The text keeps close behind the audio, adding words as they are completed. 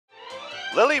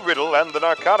Lily Riddle and the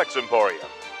Narcotics Emporium.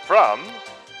 From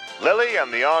Lily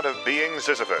and the Art of Being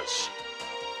Sisyphus.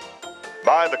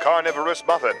 By the Carnivorous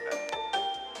Muffin.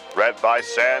 Read by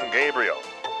San Gabriel.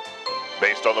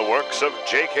 Based on the works of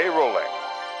J.K. Rowling.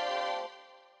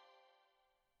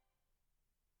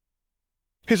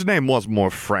 His name was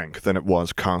more Frank than it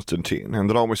was Constantine, and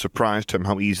it always surprised him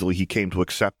how easily he came to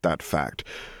accept that fact.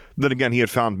 Then again, he had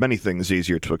found many things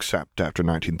easier to accept after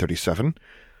 1937.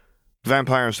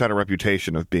 Vampires had a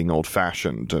reputation of being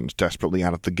old-fashioned and desperately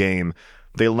out of the game.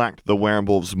 They lacked the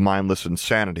werewolf's mindless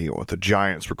insanity or the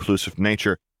giant's reclusive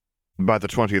nature. By the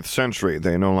 20th century,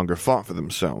 they no longer fought for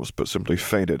themselves, but simply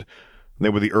faded. They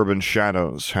were the urban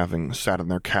shadows, having sat in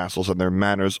their castles and their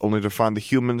manors only to find the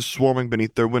humans swarming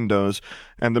beneath their windows,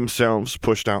 and themselves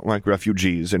pushed out like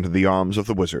refugees into the arms of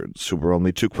the wizards, who were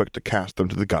only too quick to cast them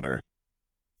to the gutter.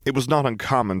 It was not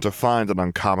uncommon to find an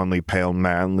uncommonly pale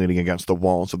man leaning against the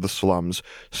walls of the slums,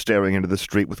 staring into the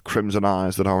street with crimson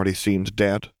eyes that already seemed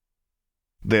dead.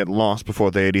 They had lost before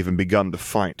they had even begun to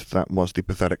fight, that was the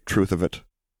pathetic truth of it.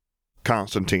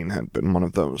 Constantine had been one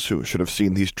of those who should have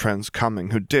seen these trends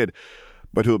coming, who did,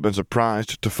 but who had been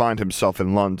surprised to find himself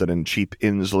in London in cheap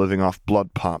inns living off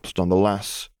blood pops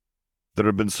nonetheless. There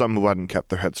had been some who hadn't kept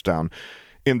their heads down.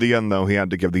 In the end, though, he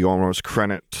had to give the Ormos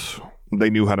credit. They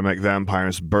knew how to make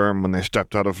vampires burn when they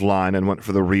stepped out of line and went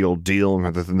for the real deal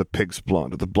rather than the pig's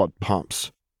blood or the blood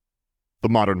pops. The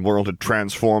modern world had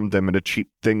transformed them into cheap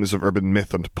things of urban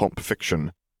myth and pulp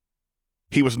fiction.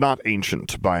 He was not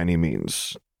ancient by any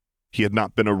means. He had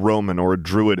not been a Roman or a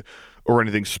Druid or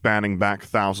anything spanning back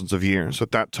thousands of years.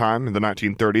 At that time, in the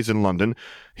 1930s in London,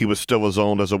 he was still as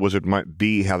old as a wizard might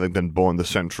be, having been born the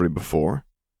century before.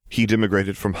 He'd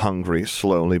immigrated from Hungary,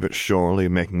 slowly but surely,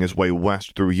 making his way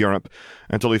west through Europe,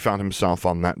 until he found himself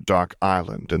on that dark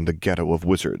island in the ghetto of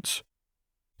wizards.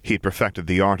 He'd perfected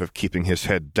the art of keeping his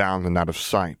head down and out of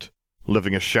sight,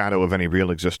 living a shadow of any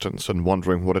real existence, and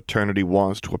wondering what eternity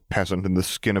was to a peasant in the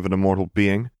skin of an immortal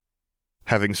being.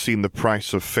 Having seen the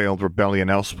price of failed rebellion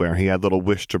elsewhere, he had little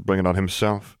wish to bring it on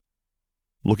himself.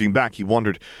 Looking back, he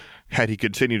wondered, had he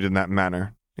continued in that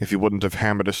manner, if he wouldn't have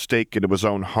hammered a stake into his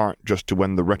own heart just to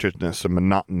end the wretchedness and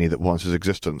monotony that was his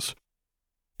existence.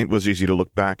 It was easy to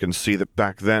look back and see that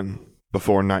back then,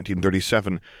 before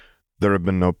 1937, there had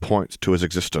been no point to his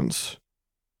existence.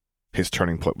 His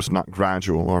turning point was not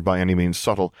gradual or by any means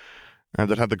subtle,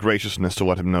 and it had the graciousness to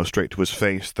let him know straight to his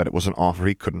face that it was an offer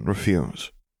he couldn't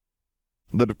refuse.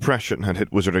 The Depression had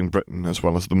hit wizarding Britain as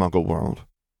well as the Muggle world.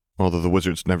 Although the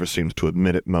wizards never seemed to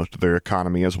admit it, most of their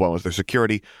economy as well as their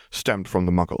security stemmed from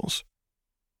the Muggles.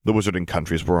 The wizarding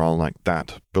countries were all like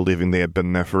that, believing they had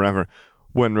been there forever,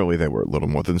 when really they were little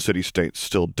more than city-states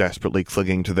still desperately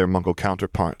clinging to their Muggle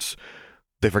counterparts.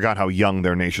 They forgot how young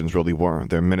their nations really were,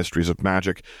 their ministries of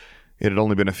magic. It had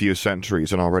only been a few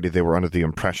centuries, and already they were under the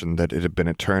impression that it had been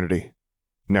eternity.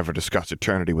 Never discuss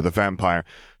eternity with a vampire.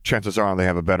 Chances are they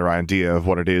have a better idea of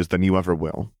what it is than you ever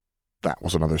will. That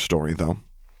was another story, though.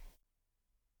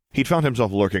 He'd found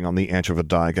himself lurking on the edge of a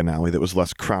Diagon alley that was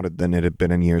less crowded than it had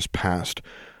been in years past,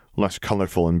 less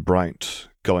colorful and bright,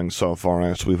 going so far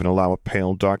as to even allow a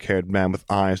pale, dark-haired man with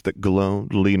eyes that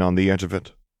glowed lean on the edge of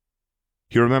it.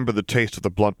 He remembered the taste of the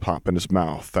blood pop in his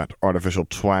mouth, that artificial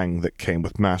twang that came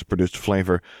with mass-produced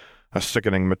flavor, a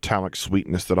sickening metallic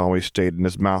sweetness that always stayed in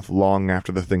his mouth long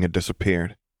after the thing had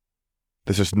disappeared.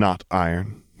 This is not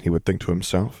iron, he would think to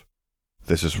himself.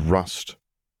 This is rust.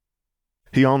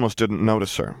 He almost didn't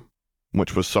notice her,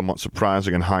 which was somewhat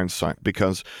surprising in hindsight,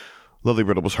 because Lily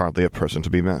Riddle was hardly a person to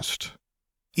be missed.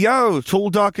 "Yo, tall,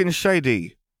 dark, and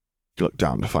shady!" He looked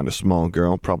down to find a small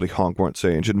girl, probably Hogwarts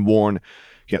age, in worn,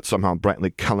 yet somehow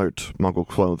brightly colored, Muggle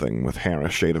clothing, with hair a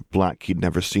shade of black he'd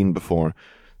never seen before,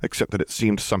 except that it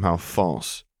seemed somehow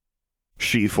false.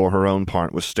 She, for her own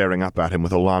part, was staring up at him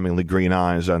with alarmingly green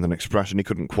eyes and an expression he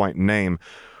couldn't quite name,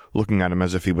 looking at him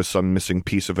as if he was some missing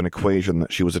piece of an equation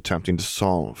that she was attempting to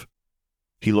solve.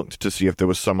 He looked to see if there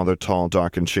was some other tall,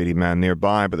 dark, and shady man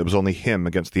nearby, but there was only him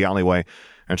against the alleyway,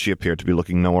 and she appeared to be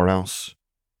looking nowhere else.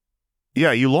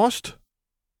 "Yeah, you lost?"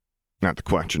 At the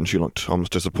question, she looked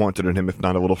almost disappointed in him, if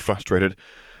not a little frustrated.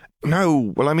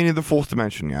 "No, well, I mean in the fourth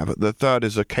dimension, yeah, but the third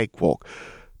is a cakewalk.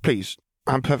 Please,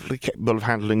 I'm perfectly capable of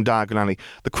handling Diagon Alley.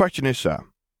 The question is, sir,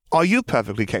 are you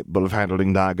perfectly capable of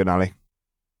handling Diagon Alley?"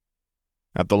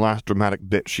 At the last dramatic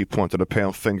bit, she pointed a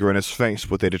pale finger in his face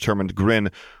with a determined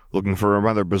grin, looking for a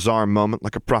rather bizarre moment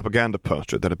like a propaganda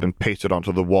poster that had been pasted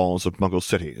onto the walls of Muggle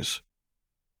cities.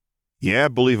 "Yeah,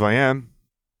 believe I am."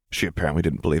 She apparently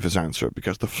didn't believe his answer,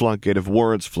 because the floodgate of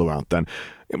words flew out then.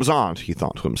 It was odd, he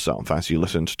thought to himself, as he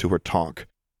listened to her talk.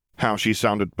 How she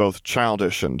sounded both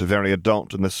childish and very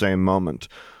adult in the same moment.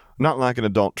 Not like an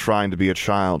adult trying to be a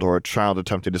child or a child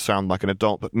attempting to sound like an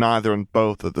adult, but neither and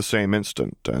both at the same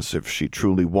instant, as if she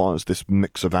truly was this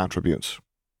mix of attributes.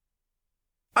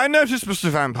 "I noticed, Mr.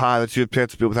 Vampire, that you appear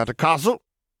to be without a castle,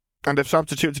 and have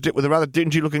substituted it with a rather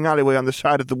dingy-looking alleyway on the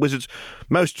side of the wizard's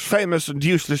most famous and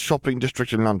useless shopping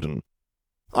district in London.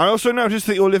 I also noticed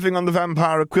that you're living on the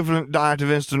vampire equivalent diet of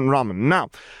instant ramen.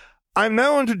 Now, I'm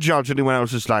no one to judge anyone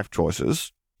else's life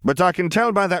choices, but I can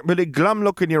tell by that really glum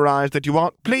look in your eyes that you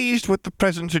aren't pleased with the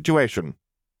present situation.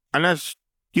 Unless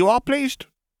you are pleased?"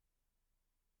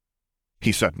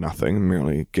 He said nothing,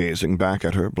 merely gazing back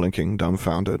at her, blinking,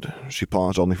 dumbfounded. She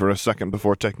paused only for a second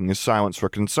before taking his silence for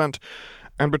consent,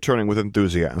 and returning with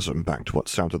enthusiasm back to what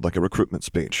sounded like a recruitment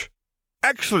speech.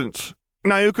 "Excellent!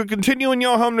 Now you could continue in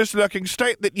your homeless lurking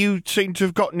state that you seem to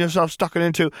have gotten yourself stuck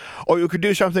into, or you could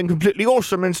do something completely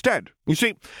awesome instead. You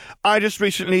see, I just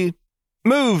recently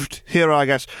moved here, I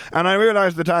guess, and I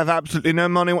realized that I have absolutely no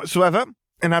money whatsoever,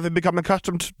 and having become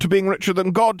accustomed to being richer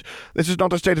than God, this is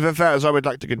not a state of affairs I would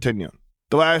like to continue.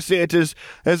 The way I see it is,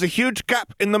 there's a huge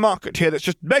gap in the market here that's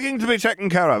just begging to be taken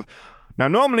care of. Now,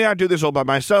 normally I do this all by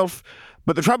myself,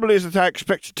 but the trouble is that I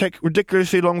expect to take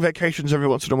ridiculously long vacations every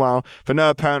once in a while for no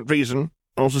apparent reason.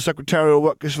 Also, secretarial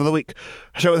work is for the weak.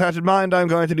 So with that in mind, I'm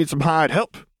going to need some hired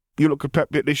help. You look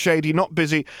appropriately shady, not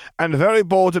busy, and very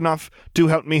bored enough to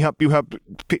help me help you help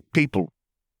people."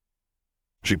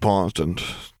 She paused and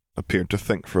appeared to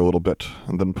think for a little bit,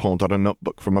 and then pulled out a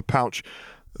notebook from a pouch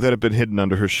that had been hidden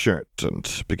under her shirt,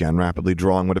 and began rapidly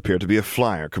drawing what appeared to be a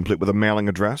flyer, complete with a mailing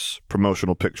address,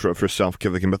 promotional picture of herself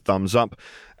giving him a thumbs up,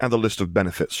 and the list of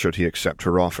benefits should he accept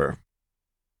her offer.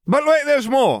 "But wait, there's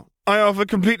more. I offer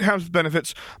complete health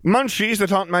benefits, munchies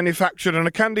that aren't manufactured in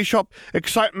a candy shop,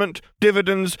 excitement,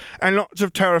 dividends, and lots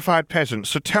of terrified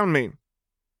peasants. So tell me,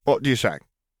 what do you say?"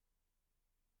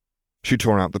 She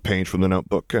tore out the page from the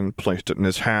notebook and placed it in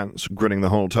his hands, grinning the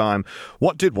whole time.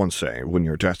 What did one say when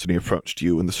your destiny approached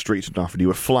you in the street and offered you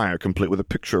a flyer complete with a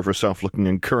picture of herself looking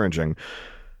encouraging?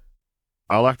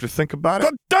 "I'll have to think about it."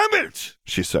 "God damn it!"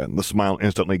 she said, the smile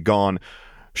instantly gone.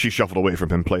 She shuffled away from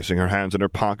him, placing her hands in her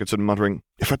pockets and muttering,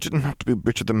 "If I didn't have to be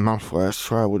richer than Malfoy, I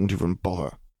swear I wouldn't even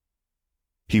bother."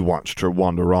 He watched her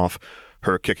wander off,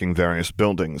 her kicking various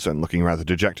buildings and looking rather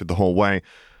dejected the whole way.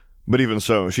 But even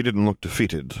so, she didn't look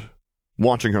defeated.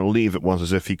 Watching her leave, it was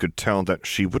as if he could tell that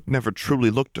she would never truly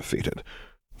look defeated,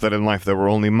 that in life there were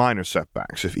only minor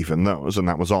setbacks, if even those, and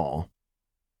that was all.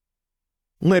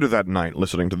 Later that night,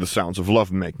 listening to the sounds of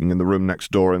love-making in the room next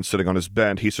door and sitting on his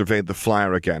bed, he surveyed the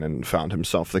flyer again and found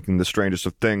himself thinking the strangest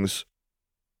of things.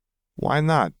 Why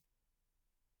not?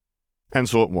 And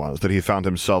so it was that he found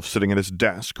himself sitting at his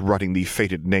desk, writing the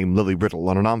fated name Lily Riddle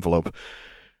on an envelope.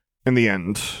 In the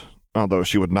end, although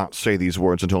she would not say these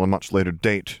words until a much later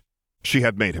date, she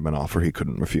had made him an offer he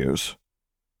couldn't refuse.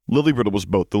 Lily Riddle was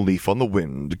both the leaf on the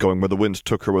wind, going where the winds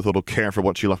took her with little care for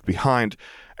what she left behind,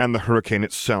 and the hurricane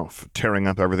itself, tearing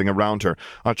up everything around her,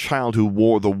 a child who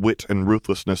wore the wit and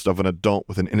ruthlessness of an adult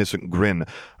with an innocent grin,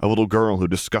 a little girl who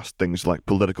discussed things like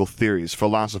political theories,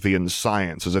 philosophy, and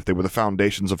science as if they were the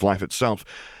foundations of life itself,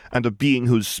 and a being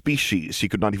whose species he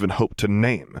could not even hope to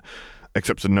name,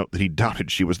 except to note that he doubted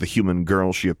she was the human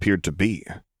girl she appeared to be.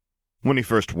 When he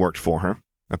first worked for her,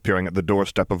 appearing at the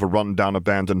doorstep of a run-down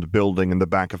abandoned building in the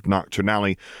back of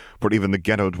Nocturnally, where even the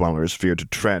ghetto dwellers feared to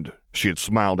tread, she had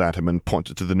smiled at him and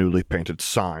pointed to the newly painted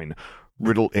sign,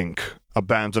 Riddle Inc.,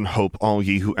 Abandon hope all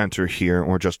ye who enter here,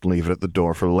 or just leave it at the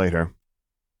door for later.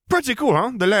 Pretty cool,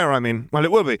 huh? The lair, I mean. Well,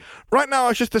 it will be. Right now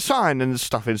it's just the sign and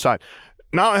stuff inside.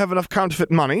 Now I have enough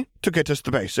counterfeit money to get us the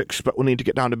basics, but we'll need to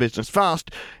get down to business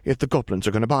fast if the goblins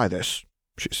are going to buy this,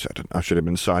 she said, and ushered him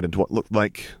inside into what looked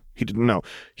like... He didn't know.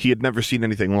 He had never seen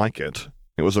anything like it.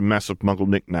 It was a mess of Muggle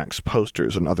knickknacks,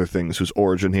 posters, and other things whose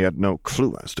origin he had no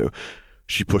clue as to.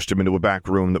 She pushed him into a back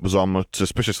room that was almost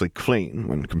suspiciously clean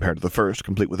when compared to the first,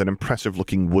 complete with an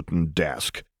impressive-looking wooden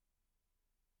desk.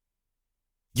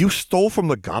 "You stole from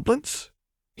the goblins?"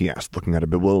 he asked, looking at her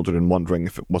bewildered and wondering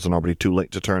if it wasn't already too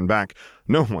late to turn back.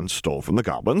 No one stole from the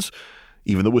goblins.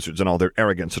 Even the wizards in all their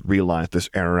arrogance had realized this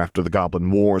error after the Goblin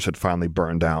Wars had finally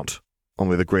burned out.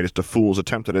 Only the greatest of fools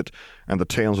attempted it, and the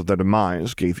tales of their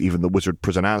demise gave even the wizard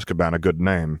prison Azkaban a good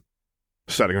name.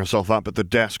 Setting herself up at the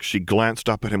desk, she glanced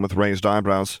up at him with raised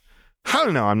eyebrows.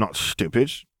 "Hell no, I'm not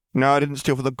stupid. No, I didn't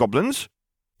steal from the goblins.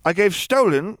 I gave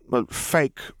stolen, well,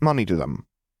 fake money to them."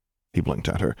 He blinked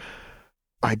at her.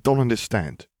 "I don't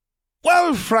understand."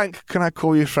 "Well, Frank, can I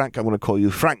call you Frank? I want to call you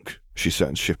Frank," she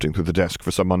said, shifting through the desk for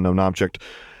some unknown object.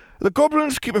 "The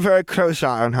goblins keep a very close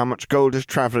eye on how much gold is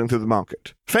traveling through the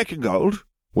market. Faking gold,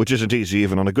 which isn't easy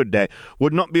even on a good day,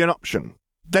 would not be an option.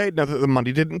 They'd know that the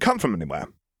money didn't come from anywhere.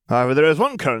 However, there is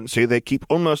one currency they keep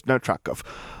almost no track of.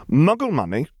 Muggle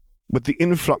money. With the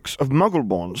influx of Muggle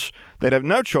bonds, they'd have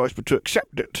no choice but to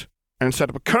accept it and set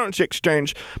up a currency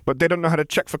exchange, but they don't know how to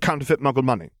check for counterfeit Muggle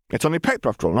money. It's only paper,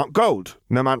 after all, not gold.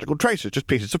 No magical traces, just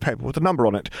pieces of paper with a number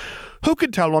on it. Who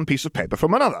can tell one piece of paper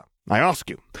from another, I ask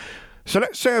you? So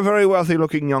let's say a very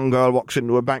wealthy-looking young girl walks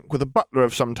into a bank with a butler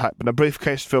of some type and a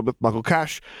briefcase filled with Muggle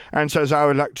cash and says, I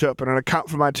would like to open an account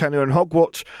for my tenure in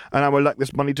Hogwarts, and I would like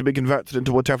this money to be converted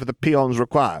into whatever the peons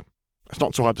require. It's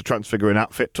not so hard to transfigure an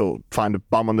outfit or find a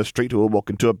bum on the street who will walk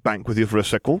into a bank with you for a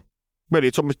sickle. Really,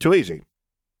 it's almost too easy.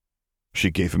 She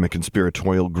gave him a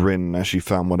conspiratorial grin as she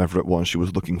found whatever it was she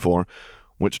was looking for,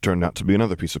 which turned out to be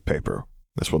another piece of paper,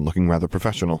 this one looking rather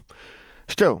professional.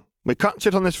 Still, we can't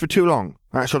sit on this for too long.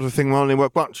 That sort of thing will only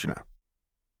work once, you know.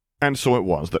 And so it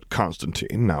was that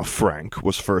Constantine, now Frank,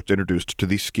 was first introduced to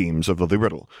the schemes of Lily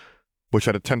Riddle, which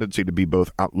had a tendency to be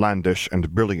both outlandish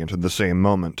and brilliant in the same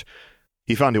moment.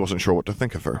 He found he wasn't sure what to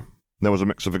think of her. There was a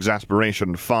mix of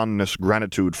exasperation, fondness,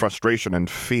 gratitude, frustration, and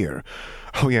fear.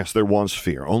 Oh yes, there was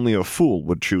fear. Only a fool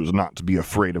would choose not to be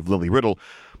afraid of Lily Riddle,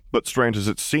 but strange as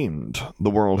it seemed,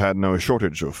 the world had no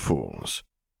shortage of fools.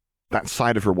 That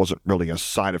side of her wasn't really a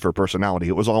side of her personality.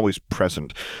 It was always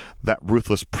present, that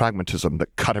ruthless pragmatism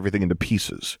that cut everything into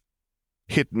pieces.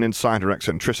 Hidden inside her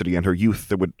eccentricity and her youth,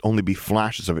 there would only be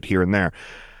flashes of it here and there.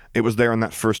 It was there in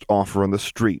that first offer on the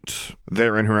street,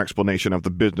 there in her explanation of the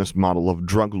business model of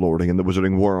drug lording in the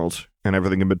wizarding world, and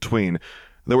everything in between.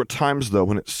 There were times, though,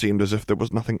 when it seemed as if there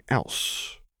was nothing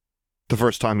else. The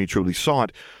first time he truly saw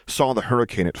the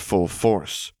hurricane at full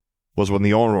force, was when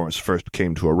the Aurors first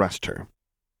came to arrest her.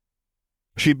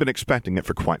 She'd been expecting it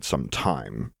for quite some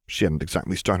time. She hadn't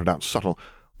exactly started out subtle,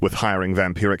 with hiring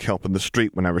vampiric help in the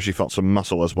street whenever she felt some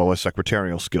muscle as well as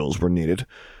secretarial skills were needed.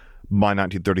 By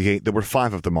 1938, there were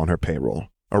 5 of them on her payroll,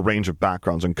 a range of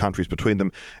backgrounds and countries between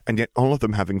them, and yet all of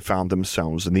them having found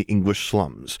themselves in the English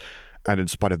slums, and in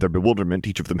spite of their bewilderment,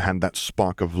 each of them had that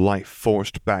spark of life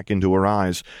forced back into her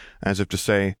eyes, as if to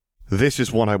say, this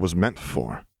is what I was meant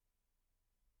for.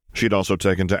 She'd also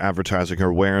taken to advertising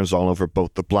her wares all over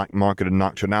both the black market in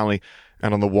Nocturne Alley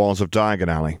and on the walls of Diagon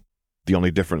Alley, the only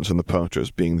difference in the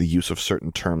posters being the use of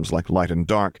certain terms like light and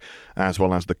dark, as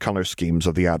well as the color schemes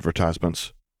of the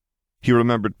advertisements. He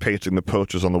remembered pasting the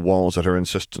posters on the walls at her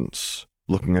insistence,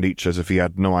 looking at each as if he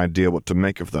had no idea what to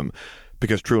make of them,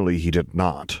 because truly he did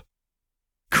not.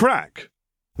 Crack!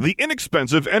 The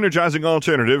inexpensive, energizing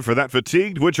alternative for that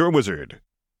fatigued witch or wizard.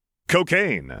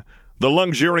 Cocaine! The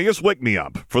luxurious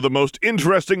wake-me-up for the most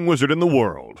interesting wizard in the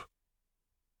world.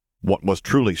 What was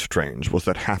truly strange was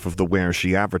that half of the wares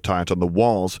she advertised on the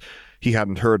walls he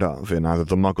hadn't heard of in either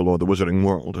the Muggle or the wizarding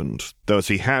world, and those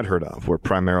he had heard of were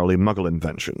primarily Muggle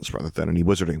inventions rather than any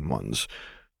wizarding ones.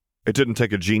 It didn't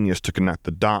take a genius to connect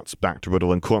the dots back to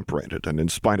Riddle Incorporated, and in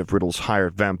spite of Riddle's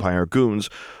hired vampire goons,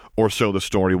 or so the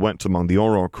story went among the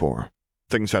Auror Corps,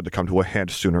 things had to come to a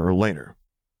head sooner or later.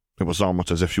 It was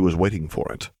almost as if she was waiting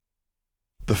for it.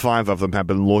 The 5 of them had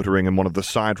been loitering in one of the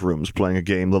side rooms playing a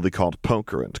game Lily called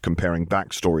poker and comparing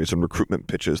backstories and recruitment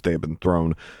pitches they had been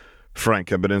thrown. Frank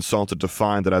had been insulted to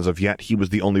find that as of yet he was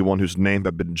the only one whose name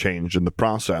had been changed in the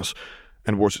process,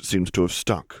 and worse it seems to have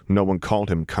stuck. No one called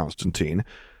him Constantine.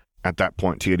 At that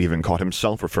point he had even caught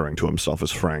himself referring to himself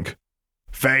as Frank.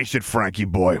 Face it, Frankie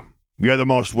boy. You're the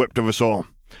most whipped of us all.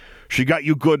 She got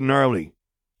you good and early.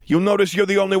 You'll notice you're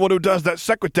the only one who does that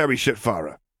secretary shit for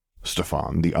her.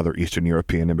 Stefan, the other Eastern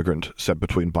European immigrant, said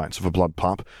between bites of a blood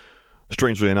pop.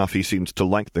 Strangely enough, he seemed to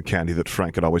like the candy that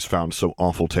Frank had always found so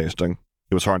awful tasting.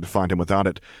 It was hard to find him without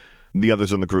it. The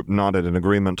others in the group nodded in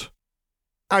agreement.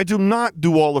 I do not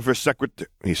do all of her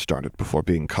he started before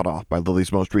being cut off by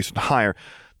Lily's most recent hire,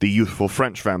 the youthful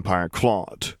French vampire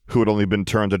Claude, who had only been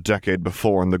turned a decade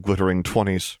before in the glittering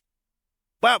 20s.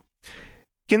 Well,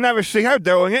 you never see her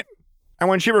doing it, and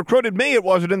when she recruited me it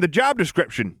wasn't in the job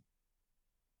description.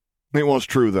 It was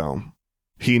true, though.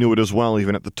 He knew it as well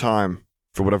even at the time.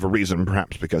 For whatever reason,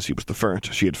 perhaps because he was the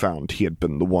first, she had found he had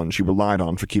been the one she relied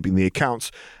on for keeping the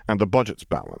accounts and the budgets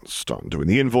balanced, on doing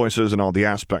the invoices and all the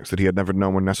aspects that he had never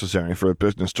known were necessary for a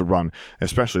business to run,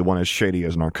 especially one as shady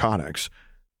as Narcotics.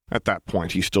 At that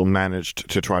point, he still managed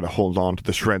to try to hold on to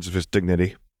the shreds of his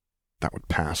dignity. That would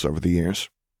pass over the years.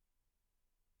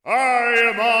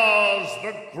 I am Oz,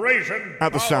 the great and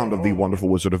At the sound of the wonderful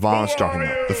Wizard of Oz starting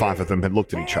up, the 5 of them had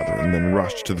looked at each other and then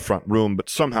rushed to the front room, but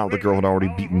somehow the girl had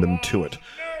already beaten them to it.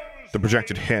 The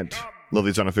projected head,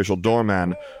 Lily's unofficial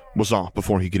doorman, was off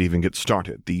before he could even get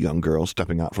started, the young girl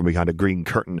stepping out from behind a green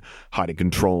curtain, hiding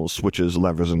controls, switches,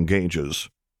 levers, and gauges.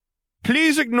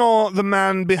 Please ignore the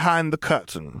man behind the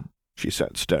curtain. she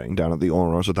said, staring down at the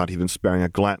Aurors without even sparing a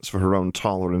glance for her own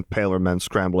taller and paler men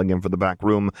scrambling in for the back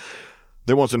room.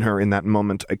 There was in her, in that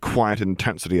moment, a quiet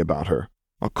intensity about her,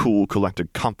 a cool,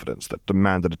 collected confidence that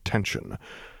demanded attention.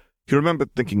 He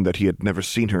remembered thinking that he had never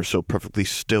seen her so perfectly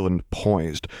still and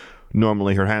poised.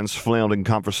 Normally her hands flailed in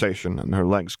conversation, and her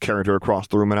legs carried her across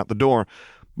the room and out the door,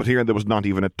 but here there was not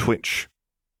even a twitch.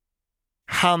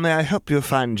 "How may I help you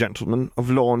fine gentlemen of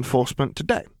law enforcement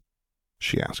today?"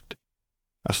 she asked,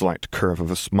 a slight curve of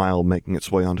a smile making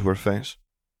its way onto her face.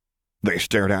 They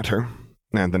stared at her,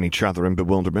 and then each other in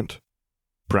bewilderment,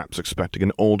 perhaps expecting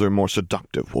an older, more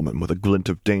seductive woman with a glint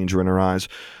of danger in her eyes,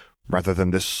 rather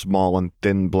than this small and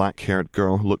thin black-haired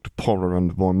girl who looked poorer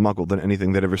and more muggled than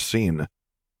anything they'd ever seen.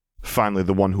 Finally,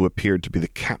 the one who appeared to be the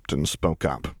captain spoke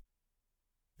up.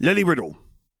 "Lily Riddle,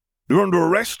 you're under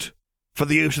arrest for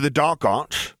the use of the dark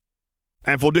arts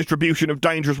and for distribution of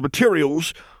dangerous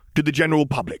materials to the general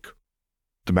public."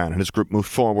 The man and his group moved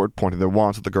forward, pointing their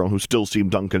wands at the girl who still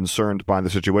seemed unconcerned by the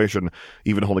situation,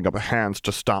 even holding up hands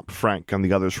to stop Frank and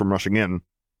the others from rushing in.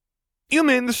 "You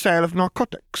mean the sale of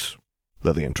narcotics?"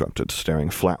 Lily interrupted,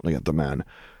 staring flatly at the man.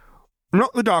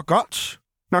 "Not the dark arts.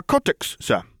 Narcotics,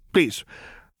 sir. Please.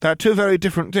 They're two very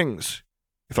different things.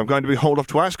 If I'm going to be hauled off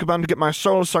to Azkaban to get my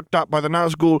soul sucked out by the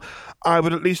Nazgul, I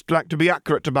would at least like to be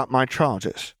accurate about my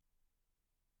charges."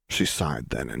 She sighed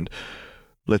then and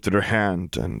lifted her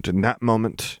hand, and in that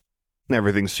moment,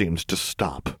 everything seemed to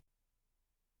stop.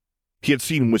 He had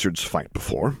seen wizards fight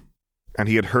before, and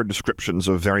he had heard descriptions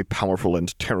of very powerful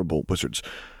and terrible wizards,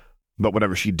 but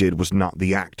whatever she did was not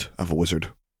the act of a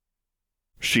wizard.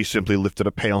 She simply lifted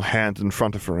a pale hand in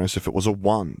front of her as if it was a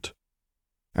wand,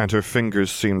 and her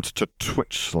fingers seemed to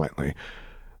twitch slightly,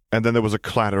 and then there was a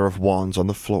clatter of wands on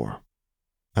the floor,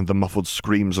 and the muffled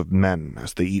screams of men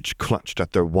as they each clutched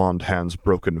at their wand hands'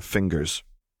 broken fingers.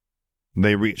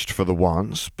 They reached for the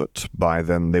wands, but by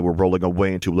then they were rolling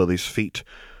away to Lily's feet,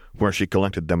 where she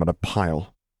collected them in a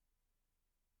pile.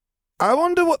 "I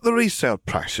wonder what the resale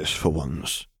price is for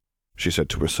wands," she said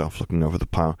to herself, looking over the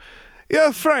pile.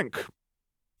 "Yeah, Frank,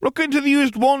 look into the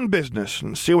used wand business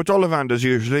and see what Ollivanders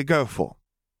usually go for."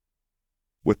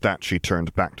 With that she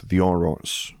turned back to the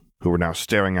Aurors, who were now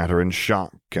staring at her in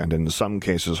shock and in some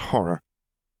cases horror.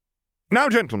 "Now,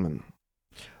 gentlemen,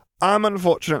 I'm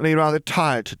unfortunately rather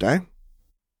tired today.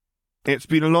 It's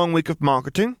been a long week of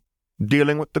marketing,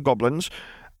 dealing with the goblins,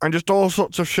 and just all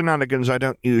sorts of shenanigans I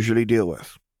don't usually deal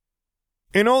with.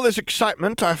 In all this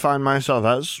excitement, I find myself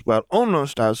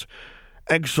almost as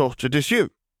exhausted as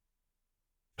you.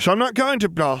 So I'm not going to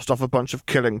blast off a bunch of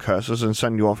killing curses and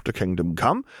send you off to Kingdom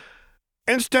Come.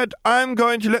 Instead, I'm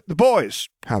going to let the boys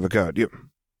have a go at you.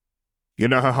 You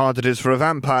know how hard it is for a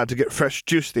vampire to get fresh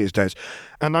juice these days,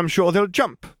 and I'm sure they'll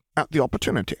jump at the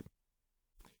opportunity."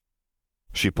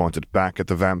 She pointed back at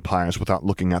the vampires without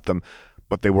looking at them,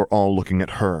 but they were all looking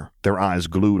at her, their eyes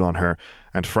glued on her,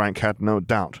 and Frank had no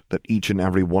doubt that each and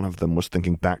every one of them was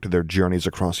thinking back to their journeys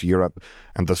across Europe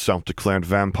and the self-declared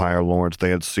vampire lords they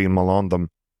had seen while on them.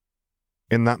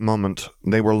 In that moment,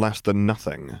 they were less than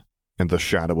nothing in the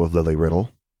shadow of Lily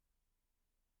Riddle.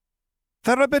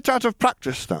 "They're a bit out of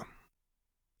practice, though.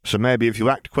 So maybe if you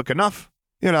act quick enough,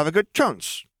 you'll have a good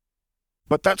chance.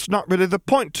 But that's not really the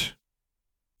point,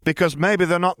 because maybe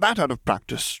they're not that out of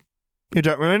practice. You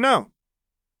don't really know.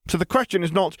 So the question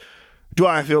is not, do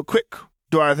I feel quick,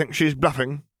 do I think she's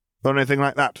bluffing, or anything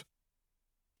like that.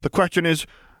 The question is,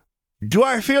 do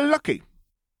I feel lucky?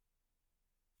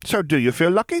 So do you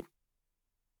feel lucky?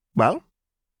 Well,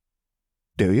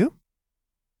 do you?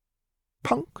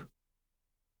 Punk?"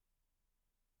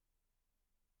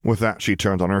 With that, she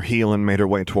turned on her heel and made her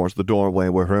way towards the doorway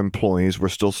where her employees were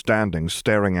still standing,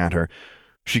 staring at her.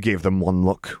 She gave them one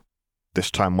look,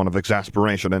 this time one of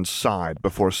exasperation, and sighed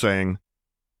before saying,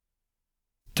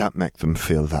 "Don't make them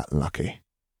feel that lucky."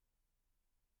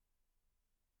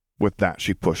 With that,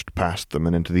 she pushed past them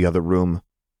and into the other room,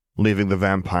 leaving the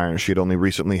vampires she had only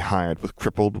recently hired with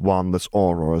crippled, wandless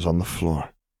Aurors on the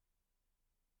floor.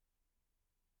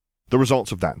 The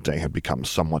results of that day had become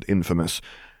somewhat infamous,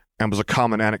 and was a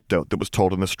common anecdote that was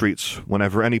told in the streets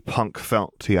whenever any punk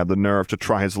felt he had the nerve to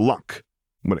try his luck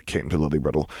when it came to Lily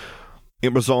Riddle.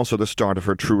 It was also the start of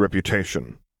her true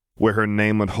reputation, where her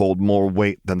name would hold more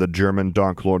weight than the German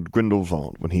Dark Lord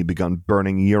Grindelwald when he begun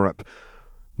burning Europe,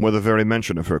 where the very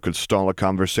mention of her could stall a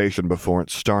conversation before it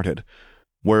started,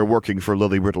 where working for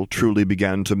Lily Riddle truly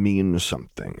began to mean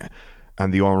something,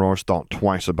 and the Aurors thought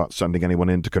twice about sending anyone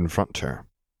in to confront her.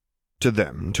 To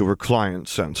them, to her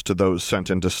clients, and to those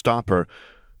sent in to stop her,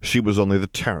 she was only the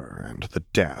terror and the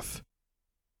death.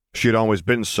 She had always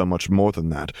been so much more than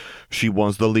that. She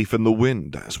was the leaf in the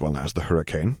wind as well as the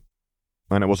hurricane.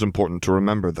 and it was important to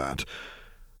remember that.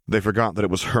 They forgot that it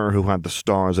was her who had the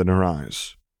stars in her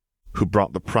eyes, who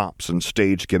brought the props and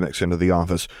stage gimmicks into the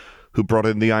office, who brought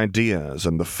in the ideas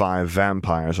and the 5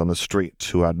 vampires on the street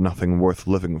who had nothing worth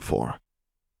living for.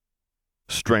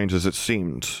 Strange as it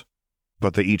seemed,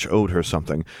 but they each owed her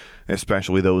something,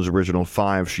 especially those original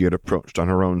 5 she had approached on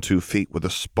her own 2 feet with a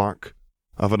spark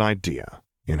of an idea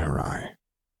in her eye.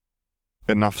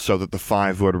 Enough so that the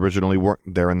 5 who had originally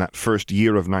worked there in that first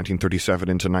year of 1937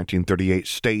 into 1938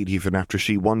 stayed even after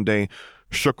she one day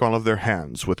shook all of their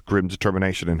hands with grim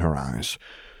determination in her eyes.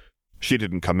 She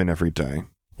didn't come in every day,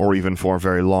 or even for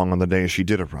very long on the days she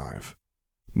did arrive,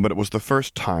 but it was the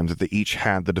first time that they each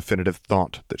had the definitive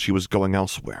thought that she was going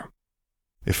elsewhere,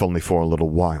 if only for a little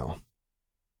while.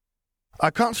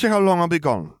 "I can't say how long I'll be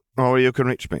gone, or you can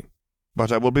reach me,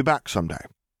 but I will be back someday.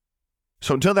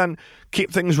 So until then,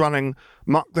 keep things running,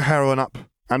 mark the heroin up,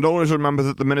 and always remember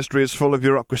that the ministry is full of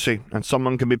bureaucracy, and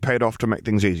someone can be paid off to make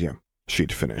things easier,"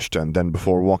 she'd finished, and then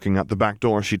before walking out the back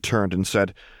door, she turned and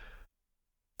said,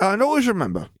 "And always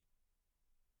remember,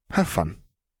 have fun."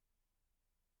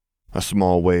 A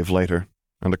small wave later,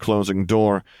 and a closing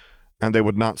door, and they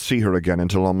would not see her again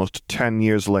until almost 10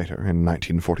 years later in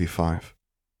 1945.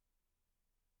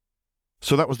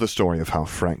 So that was the story of how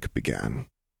Frank began,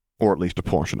 or at least a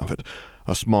portion of it,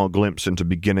 a small glimpse into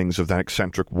beginnings of that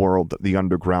eccentric world that the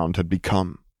underground had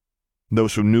become.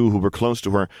 Those who knew who were close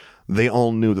to her, they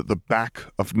all knew that the back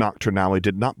of Nocturne Alley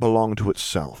did not belong to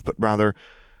itself, but rather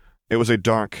it was a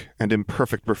dark and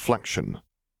imperfect reflection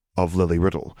of Lily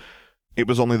Riddle. It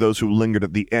was only those who lingered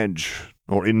at the edge,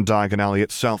 or in Diagon Alley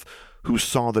itself, who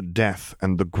saw the death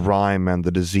and the grime and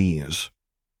the disease.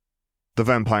 The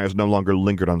vampires no longer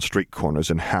lingered on street corners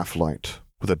in half-light,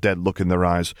 with a dead look in their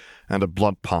eyes and a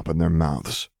blood pop in their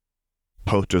mouths.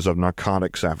 Posters of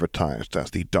Narcotics advertised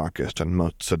as the darkest and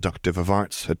most seductive of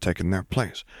arts had taken their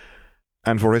place,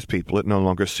 and for his people it no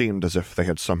longer seemed as if they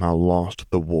had somehow lost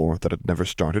the war that had never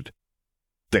started.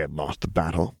 They had lost the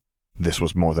battle, this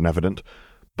was more than evident,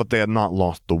 but they had not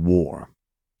lost the war.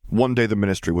 One day the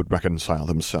ministry would reconcile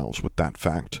themselves with that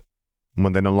fact,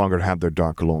 when they no longer had their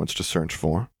dark lords to search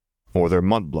for, or their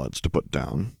mudbloods to put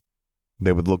down.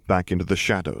 They would look back into the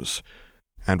shadows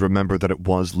and remember that it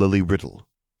was Lily Riddle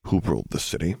who ruled the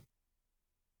city.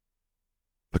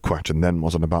 The question then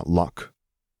wasn't about luck,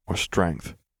 or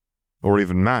strength, or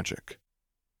even magic,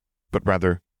 but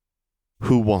rather,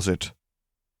 who was it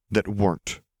that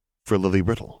worked for Lily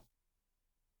Riddle?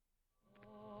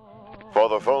 For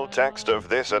the full text of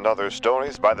this and other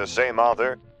stories by the same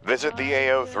author, visit the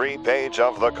AO3 page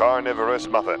of The Carnivorous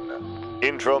Muffin.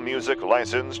 Intro music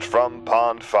licensed from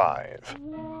Pond 5.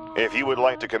 If you would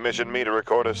like to commission me to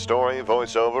record a story,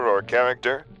 voiceover, or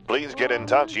character, please get in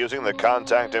touch using the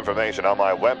contact information on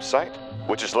my website,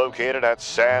 which is located at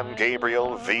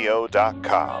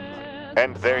samgabrielvo.com.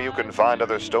 And there you can find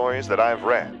other stories that I've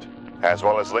read, as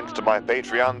well as links to my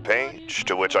Patreon page,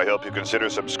 to which I hope you consider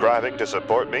subscribing to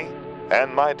support me,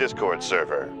 and my Discord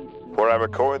server, where I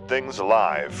record things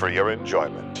live for your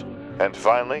enjoyment. And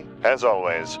finally, as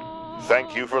always,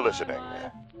 thank you for listening.